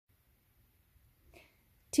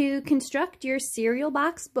To construct your cereal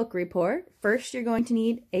box book report, first you're going to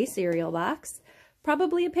need a cereal box,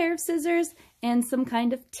 probably a pair of scissors, and some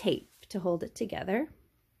kind of tape to hold it together.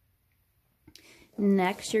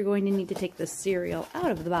 Next, you're going to need to take the cereal out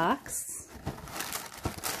of the box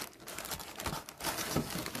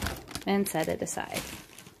and set it aside.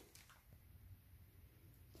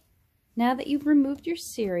 Now that you've removed your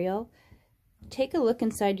cereal, take a look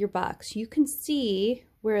inside your box. You can see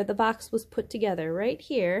where the box was put together right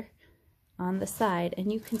here on the side,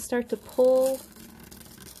 and you can start to pull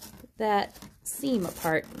that seam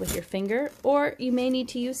apart with your finger, or you may need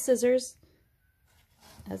to use scissors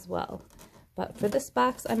as well. But for this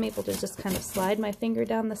box, I'm able to just kind of slide my finger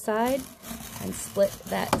down the side and split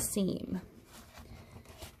that seam.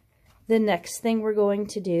 The next thing we're going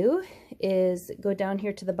to do is go down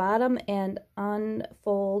here to the bottom and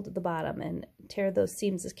unfold the bottom and tear those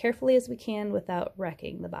seams as carefully as we can without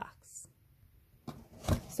wrecking the box.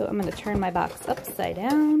 So I'm going to turn my box upside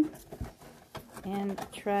down and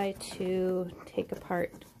try to take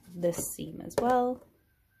apart this seam as well.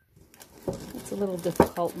 It's a little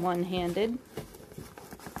difficult one-handed.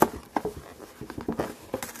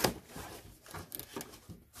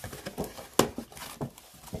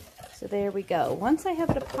 So there we go. Once I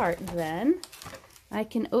have it apart, then I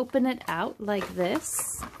can open it out like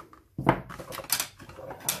this.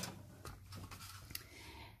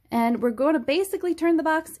 And we're going to basically turn the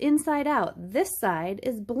box inside out. This side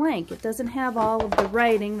is blank. It doesn't have all of the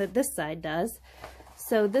writing that this side does.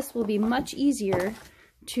 So this will be much easier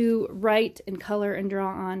to write and color and draw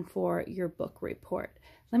on for your book report.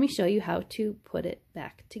 Let me show you how to put it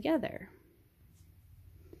back together.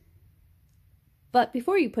 But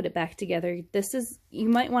before you put it back together, you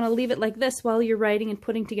might want to leave it like this while you're writing and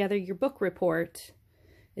putting together your book report.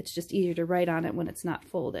 It's just easier to write on it when it's not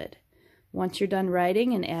folded. Once you're done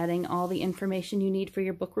writing and adding all the information you need for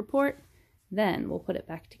your book report, then we'll put it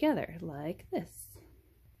back together like this.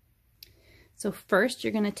 So first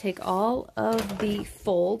you're going to take all of the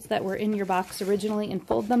folds that were in your box originally and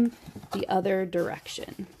fold them the other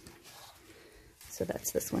direction. So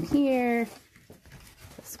that's this one here,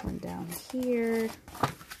 this one down here,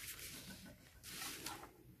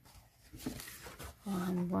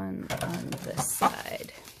 and one on this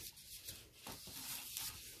side.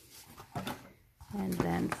 And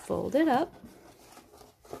then fold it up,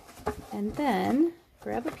 and then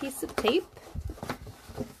grab a piece of tape,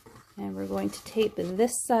 and we're going to tape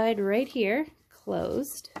this side right here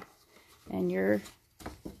closed, and your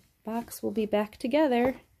box will be back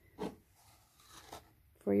together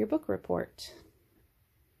for your book report.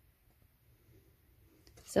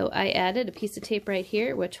 So I added a piece of tape right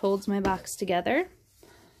here which holds my box together.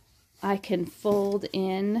 I can fold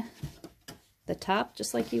in the top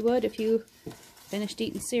just like you would if you finished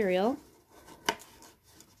eating cereal.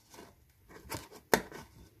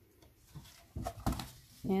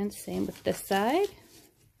 And same with this side.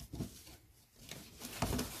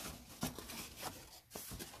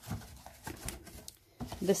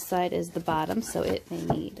 This side is the bottom, so it may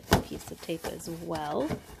need a piece of tape as well.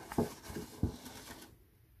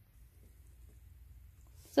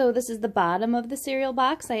 So this is the bottom of the cereal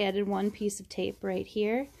box. I added one piece of tape right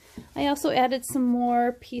here. I also added some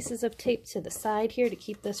more pieces of tape to the side here to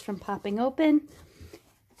keep this from popping open,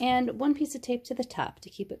 and one piece of tape to the top to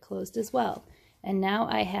keep it closed as well. And now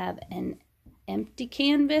I have an empty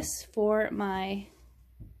canvas for my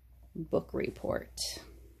book report.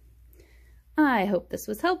 I hope this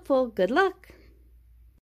was helpful. Good luck!